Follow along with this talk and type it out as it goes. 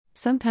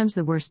Sometimes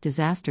the worst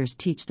disasters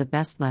teach the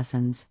best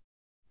lessons.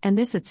 And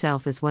this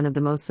itself is one of the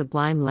most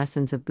sublime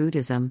lessons of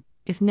Buddhism,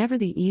 if never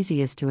the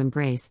easiest to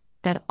embrace,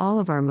 that all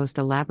of our most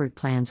elaborate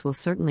plans will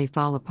certainly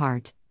fall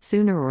apart,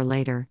 sooner or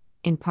later,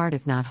 in part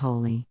if not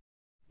wholly.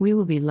 We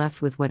will be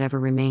left with whatever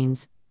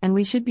remains, and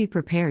we should be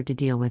prepared to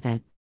deal with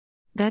it.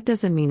 That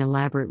doesn't mean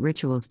elaborate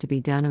rituals to be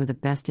done or the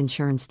best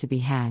insurance to be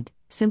had,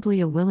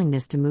 simply a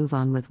willingness to move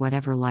on with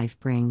whatever life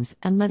brings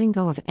and letting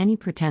go of any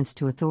pretense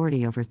to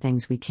authority over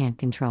things we can't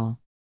control.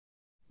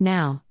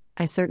 Now,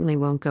 I certainly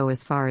won't go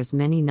as far as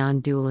many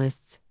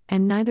non-dualists,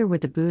 and neither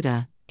would the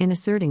Buddha, in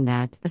asserting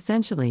that,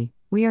 essentially,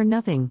 we are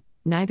nothing,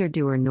 neither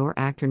doer nor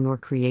actor nor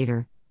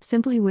creator,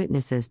 simply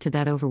witnesses to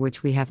that over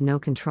which we have no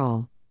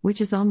control,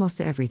 which is almost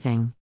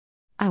everything.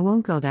 I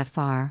won't go that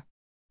far.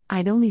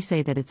 I'd only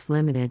say that it's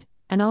limited,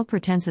 and all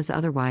pretenses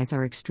otherwise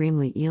are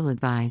extremely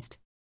ill-advised.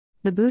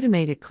 The Buddha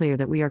made it clear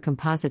that we are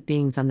composite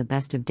beings on the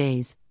best of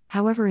days,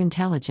 however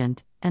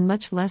intelligent, and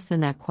much less than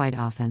that quite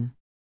often.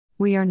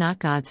 We are not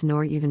gods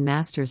nor even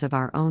masters of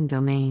our own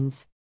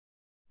domains.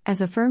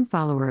 As a firm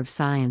follower of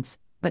science,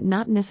 but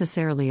not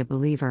necessarily a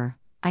believer,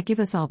 I give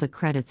us all the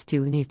credits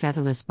due in a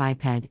featherless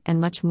biped and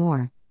much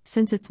more,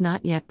 since it's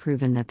not yet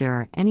proven that there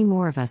are any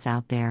more of us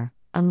out there,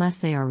 unless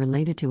they are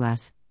related to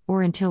us,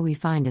 or until we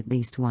find at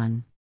least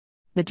one.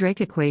 The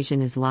Drake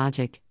equation is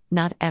logic,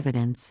 not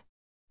evidence.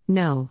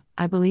 No,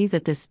 I believe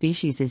that this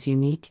species is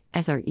unique,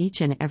 as are each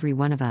and every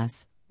one of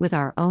us, with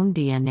our own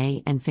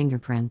DNA and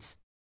fingerprints.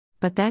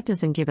 But that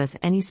doesn't give us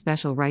any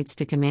special rights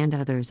to command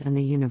others and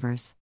the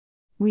universe.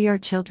 We are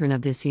children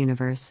of this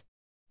universe.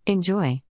 Enjoy.